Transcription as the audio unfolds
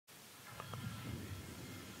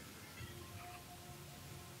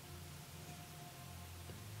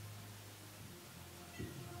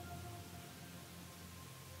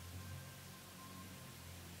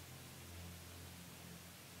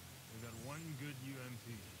good UMP.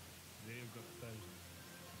 They've got thousands.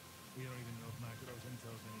 We don't even know if Macro's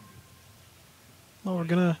intel's any good. Well, we're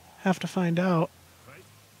gonna have to find out. Right?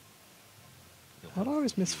 Why do I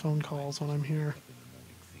always miss phone calls when I'm here? In the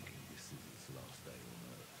morning thinking this is its last day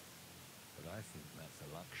on Earth. But I think that's a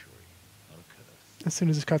luxury, not a curse. As soon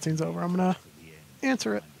as this cutscene's over, I'm gonna To the end,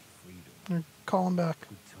 answer it kind of freedom. or call him back.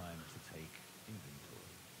 Good time to take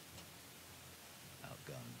inventory.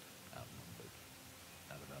 Outgunned, outnumbered,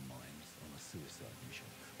 out of our minds on a suicide mission.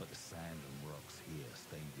 But the sand and rocks here,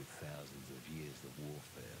 stained with thousands of years of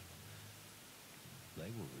warfare, they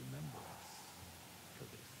will remember us for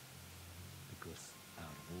this. Because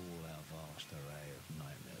out of all our vast array of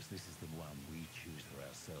nightmares, this is the one we choose for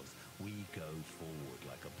ourselves. We go forward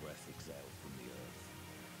like a breath exhaled from the earth,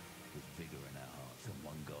 with vigor in our hearts and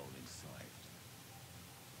one goal in sight.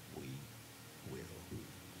 We will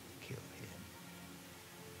kill him.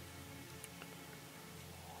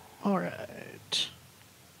 Alright.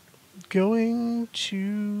 Going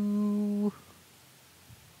to...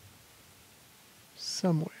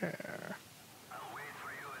 somewhere.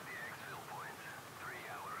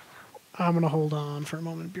 I'm gonna hold on for a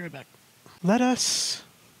moment. Be right back. Let us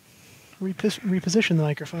reposition the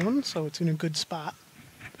microphone so it's in a good spot.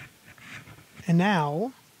 And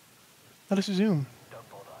now, let us resume. Don't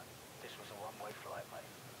bother. This was a one-way flight, mate.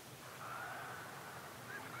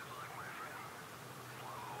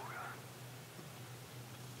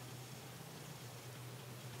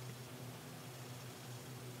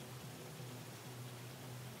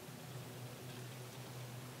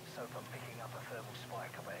 So I'm picking up a thermal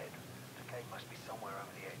spike up ahead. The gate must be somewhere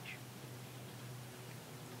over the edge.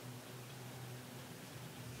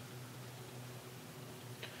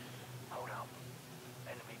 Hold up.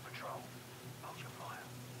 Enemy patrol. Hold your fire.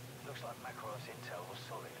 Looks like Macro's intel was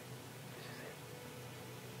solid. This is it.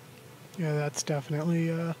 Yeah, that's definitely,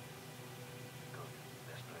 Good. They're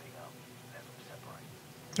splitting up. Let them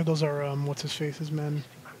separate. those are, what's-his-face's men. This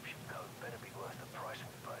decryption code better be worth the price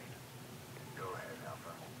we paid. Go ahead,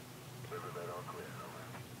 Alpha. Riverbed all clear, over.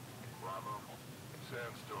 Bravo.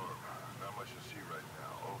 Sandstorm. Not much to see right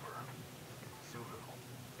now. Over. Sulu.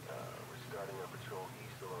 We're starting our patrol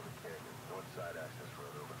east along the canyon. North side access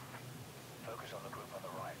road, over. Focus on the group on the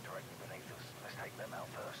right, directly beneath us. Let's take them out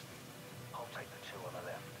first. I'll take the two on the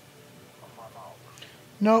left. On my mark.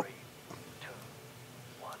 Nope. 3, 2,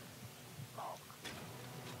 1. Mark.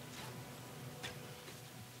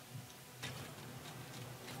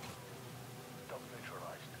 Dog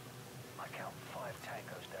neutralized. I count 5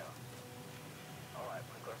 tangos down. Alright,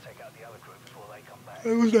 we've got to take out the other group before they come back.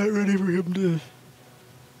 I was not ready for him to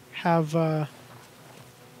have,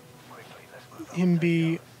 Quickly, let's move up him and take be...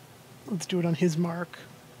 the others. Let's do it on his mark.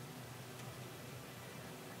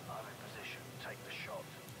 I'm in position. Take the shot.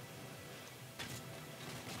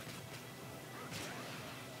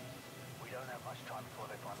 We don't have much time before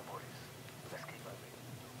they find the bodies. Let's keep moving.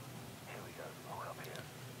 Here we go. Look up here.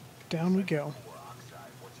 Down we go.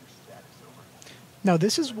 Oxide, what's your status, over? Now,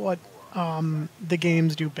 this is what the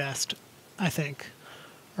games do best, I think.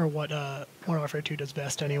 Or what Modern Warfare 2 does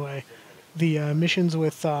best, anyway. The missions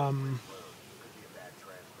with...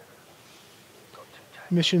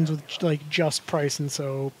 missions with, like, just Price and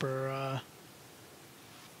Soap, or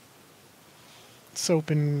Soap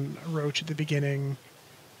and Roach at the beginning.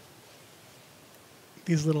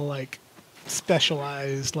 These little, like,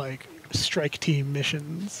 specialized, like, strike team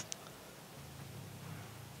missions.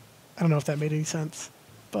 I don't know if that made any sense,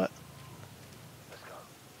 but... Let's go.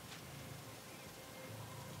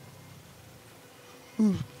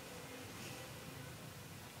 Ooh.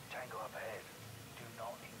 Tango up ahead. Do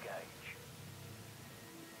not engage.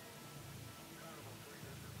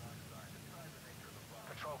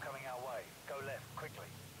 Patrol coming our way. Go left, quickly.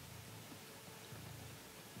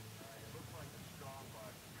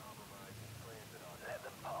 Let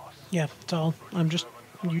them pass. Yeah, that's all. I'm just...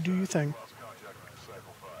 You do your thing. Lost contact with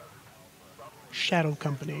Disciple 5. Shadow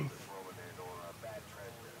Company. Rolling in on a bad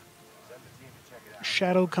transmitter. Send the team to check it out.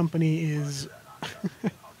 Shadow Company is...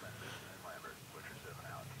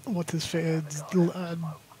 what's his face?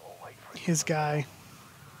 His guy.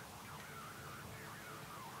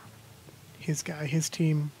 His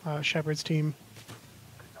team, Shepard's team.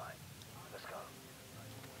 Good night. Let's go.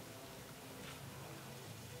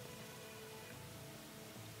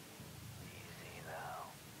 Easy now.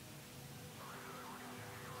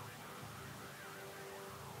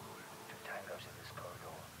 2 tangos in this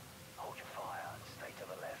corridor. Hold your fire and stay to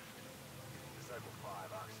the left. Disciple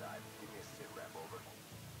 5, Oxide. Give me a sit rep, over.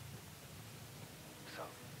 So,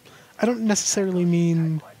 I don't necessarily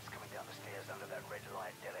mean... lights coming down the stairs under that red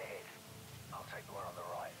light dead ahead. I'll take the one on the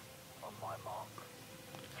right. On my mark.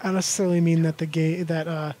 I don't necessarily mean that the game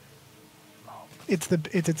it's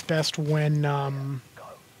its best when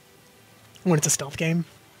it's a stealth game.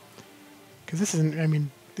 Because this isn't. I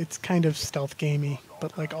mean, it's kind of stealth gamey,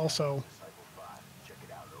 but like also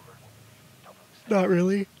not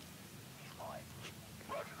really.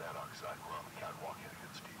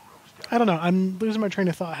 I don't know. I'm losing my train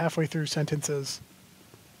of thought halfway through sentences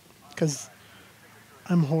because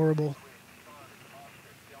I'm horrible.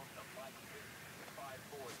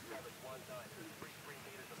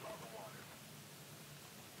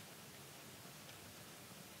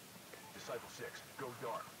 Disciple 6, go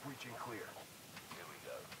dark, breaching clear. Here we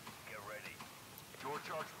go. Get ready. Door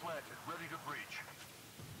charge planted, ready to breach.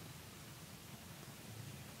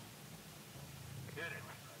 Hit it.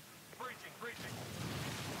 Breaching, breaching.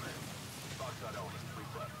 Boxside element, 3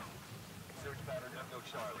 left. Search pattern, Echo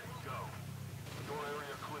Charlie, go. Door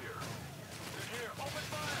area clear. In here, open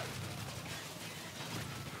fire!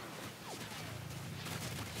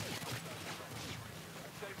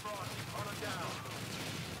 Stay front, run it down.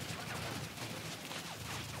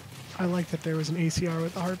 I like that there was an ACR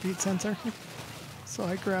with a heartbeat sensor, so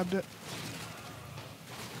I grabbed it.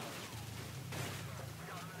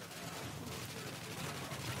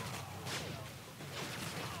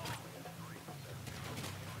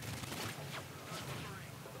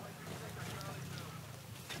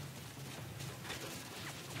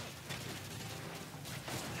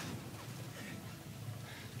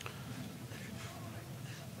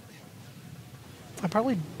 I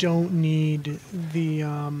probably don't need the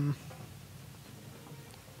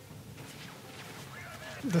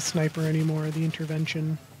sniper anymore, the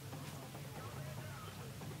intervention.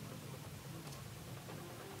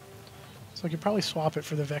 So I could probably swap it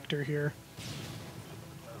for the Vector here.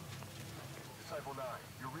 Disciple 9,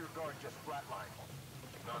 your rear guard just flatlined.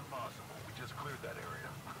 Not possible. We just cleared that area.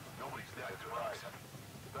 Nobody's dead to us.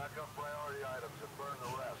 Back up priority items and burn the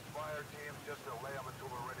rest. Fire teams just delay them until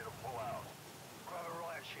we're ready to pull out. Grab a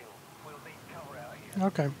riot shield. We'll need cover out here.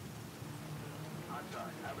 Okay. I'm sorry,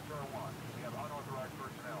 Avatar 1. We have unauthorized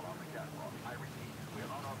personnel on the catwalk. I repeat, we have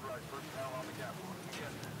unauthorized personnel on the catwalk.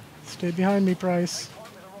 Yes. Stay behind me, Price.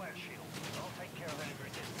 Point with a riot shield. I'll take care of any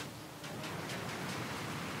resistance.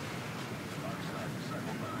 Outside,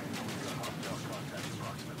 Disciple 9. We have hostile contact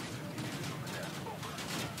approximately 50 meters from the desk. Over.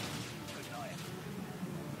 Good night.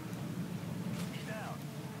 He's down.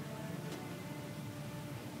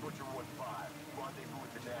 Butcher 1-5. Rendezvous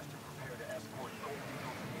with the nest and prepare to escort Gold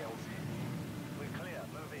Eagle to the LZ. We're clear.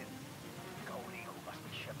 Move in. Gold Eagle must be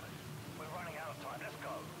Shepard. We're running out of time. Let's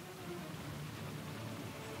go.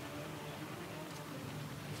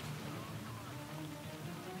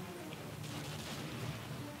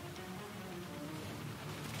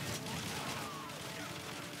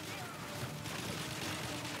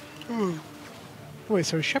 Wait,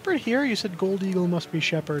 so Shepard here? You said Gold Eagle must be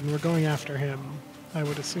Shepard, and we're going after him, I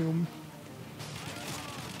would assume.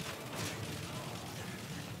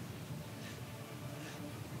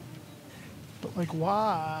 But, like,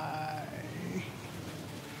 why?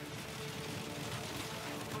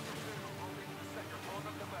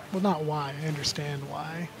 Well, not why. I understand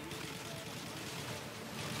why.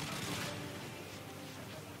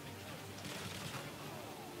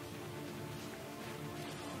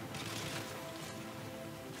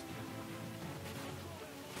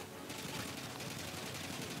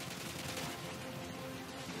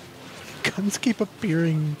 Guns keep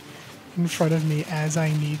appearing in front of me as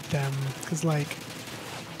I need them. Because, like,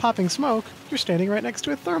 popping smoke, you're standing right next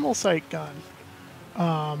to a thermal sight gun.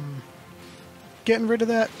 Getting rid of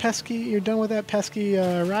that pesky, you're done with that pesky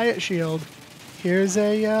riot shield. Here's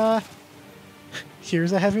a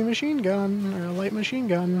heavy machine gun, or a light machine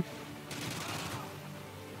gun.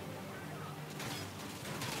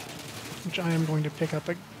 Which I am going to pick up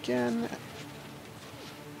again.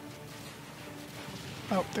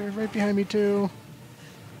 Oh, they're right behind me too.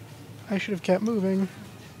 I should have kept moving.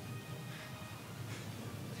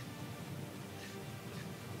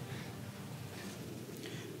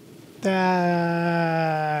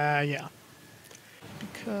 Yeah.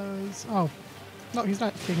 Because, oh, no, he's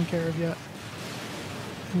not taken care of yet.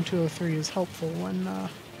 M203 is helpful when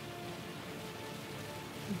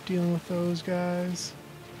dealing with those guys.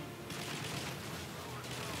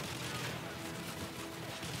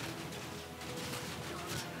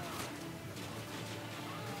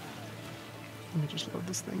 Let me just load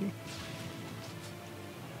this thingy.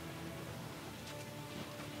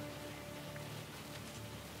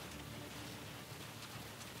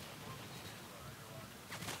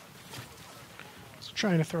 I was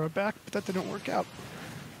trying to throw it back, but that didn't work out.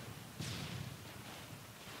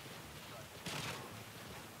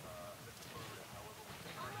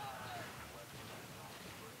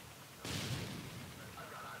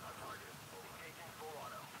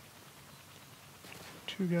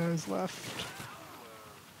 2 guys left.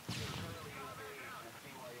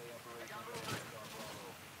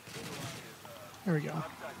 There we go. I got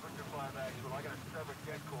a severed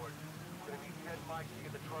dead cord. Gonna need 10 mics to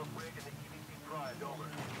get the trunk rig and the EVP primed. Over.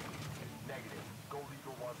 Negative. Gold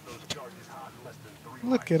Eagle wants those charges hot in less than 3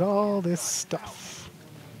 Look mics. at all this stuff.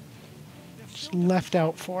 Just left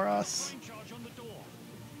out for us. Charge on the door.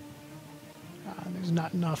 There's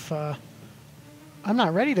not enough, I'm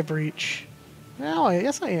not ready to breach. Well,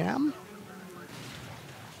 yes I am.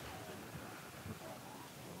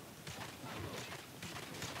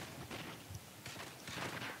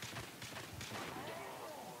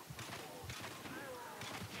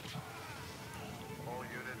 All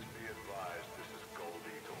units be advised, this is Gold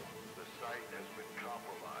Eagle. The site has been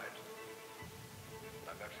compromised.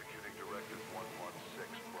 I'm executing Directive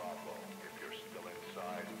 116 Bravo. If you're still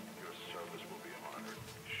inside, your service will be honored.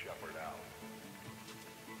 Shepherd out.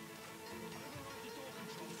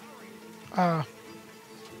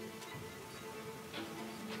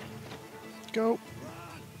 Go.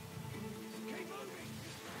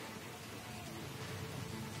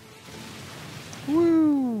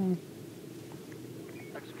 Woo!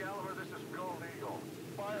 Excalibur, this is Gold Eagle.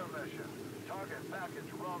 Fire mission. Target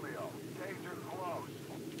package Romeo. Danger close.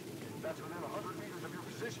 That's within 100 meters of your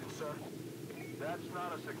position, sir. That's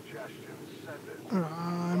not a suggestion. Send it.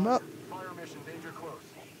 I'm up. Fire mission, danger close.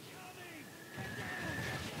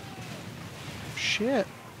 Shit.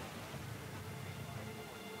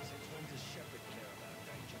 Since when does Shepard care about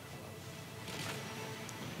danger close?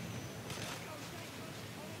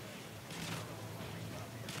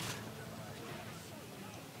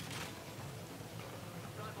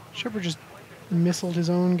 Shepard just missiled his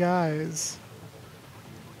own guys.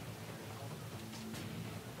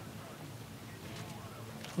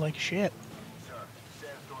 Like shit. Sir,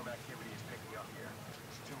 sandstorm activity is picking up here.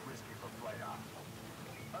 It's too risky for flight ops.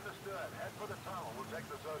 Understood. Head for the tunnel. We'll take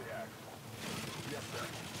the Zodiacs. Yes, sir.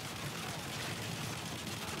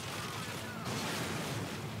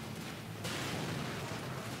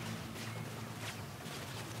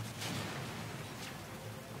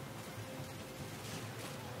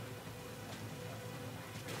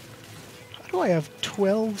 How do I have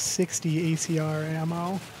 1260 ACR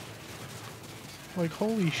ammo? Like,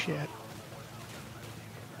 holy shit.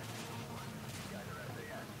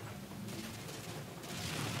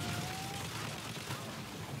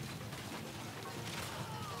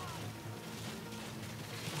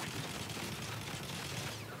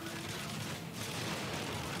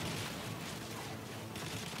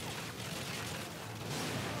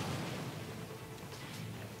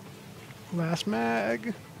 Last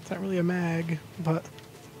mag. It's not really a mag, but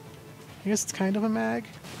I guess it's kind of a mag.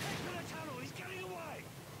 Head for the tunnel. He's getting away.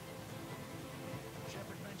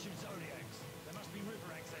 Shepard mentioned Zodiacs. There must be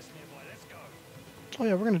river access nearby. Let's go. Oh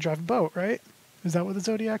yeah, we're gonna drive a boat, right? Is that what the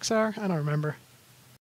Zodiacs are? I don't remember.